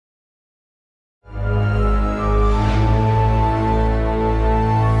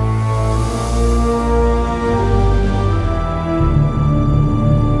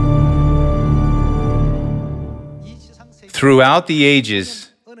Throughout the ages,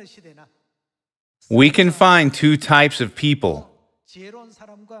 we can find two types of people,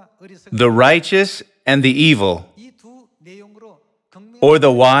 the righteous and the evil, or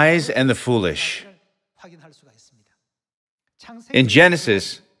the wise and the foolish. In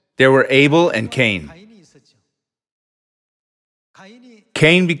Genesis, there were Abel and Cain.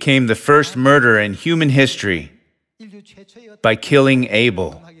 Cain became the first murderer in human history by killing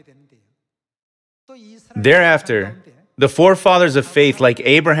Abel. Thereafter, the forefathers of faith like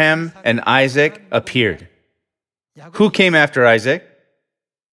Abraham and Isaac appeared. Who came after Isaac?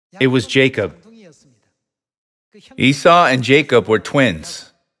 It was Jacob. Esau and Jacob were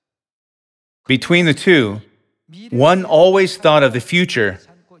twins. Between the two, one always thought of the future,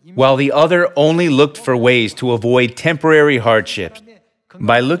 while the other only looked for ways to avoid temporary hardships.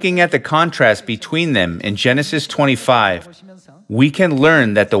 By looking at the contrast between them in Genesis 25, we can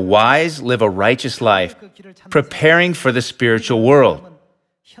learn that the wise live a righteous life, preparing for the spiritual world,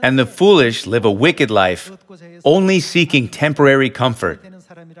 and the foolish live a wicked life, only seeking temporary comfort.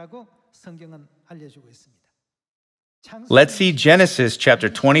 Let's see Genesis chapter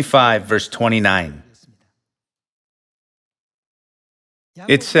 25, verse 29.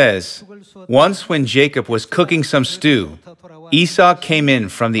 It says, "Once when Jacob was cooking some stew, Esau came in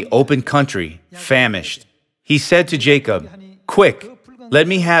from the open country, famished. He said to Jacob, 'Quick, let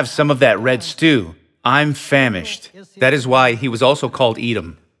me have some of that red stew. I'm famished.'" That is why he was also called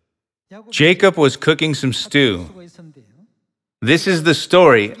Edom. Jacob was cooking some stew. This is the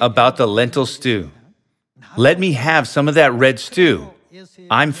story about the lentil stew. "Let me have some of that red stew.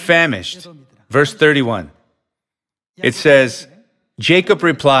 I'm famished." Verse 31. It says, Jacob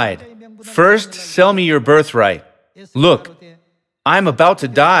replied, "First, sell me your birthright." "Look, I'm about to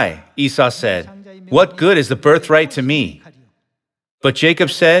die," Esau said. "What good is the birthright to me?" But Jacob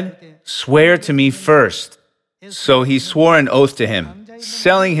said, "Swear to me first." So he swore an oath to him,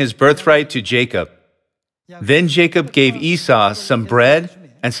 selling his birthright to Jacob. Then Jacob gave Esau some bread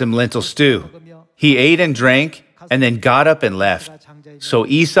and some lentil stew. He ate and drank, and then got up and left. So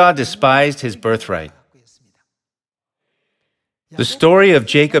Esau despised his birthright. The story of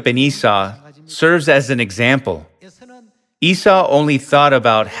Jacob and Esau serves as an example. Esau only thought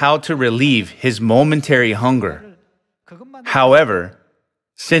about how to relieve his momentary hunger. However,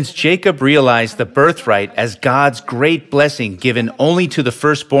 since Jacob realized the birthright as God's great blessing given only to the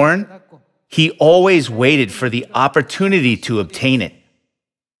firstborn, he always waited for the opportunity to obtain it.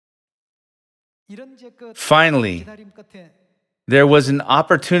 Finally, there was an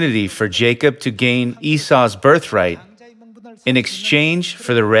opportunity for Jacob to gain Esau's birthright in exchange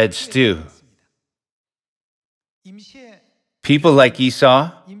for the red stew. People like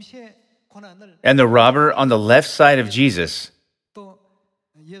Esau and the robber on the left side of Jesus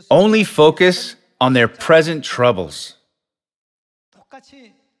only focus on their present troubles,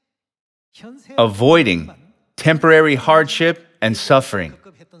 avoiding temporary hardship and suffering.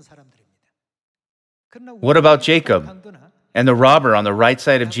 What about Jacob and the robber on the right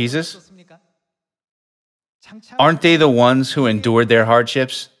side of Jesus? Aren't they the ones who endured their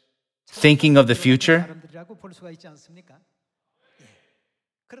hardships, thinking of the future?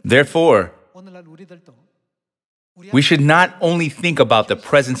 Therefore, we should not only think about the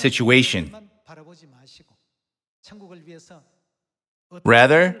present situation.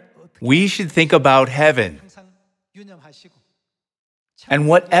 Rather, we should think about heaven and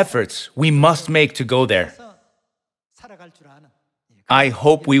what efforts we must make to go there. I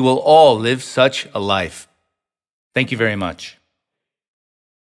hope we will all live such a life. Thank you very much.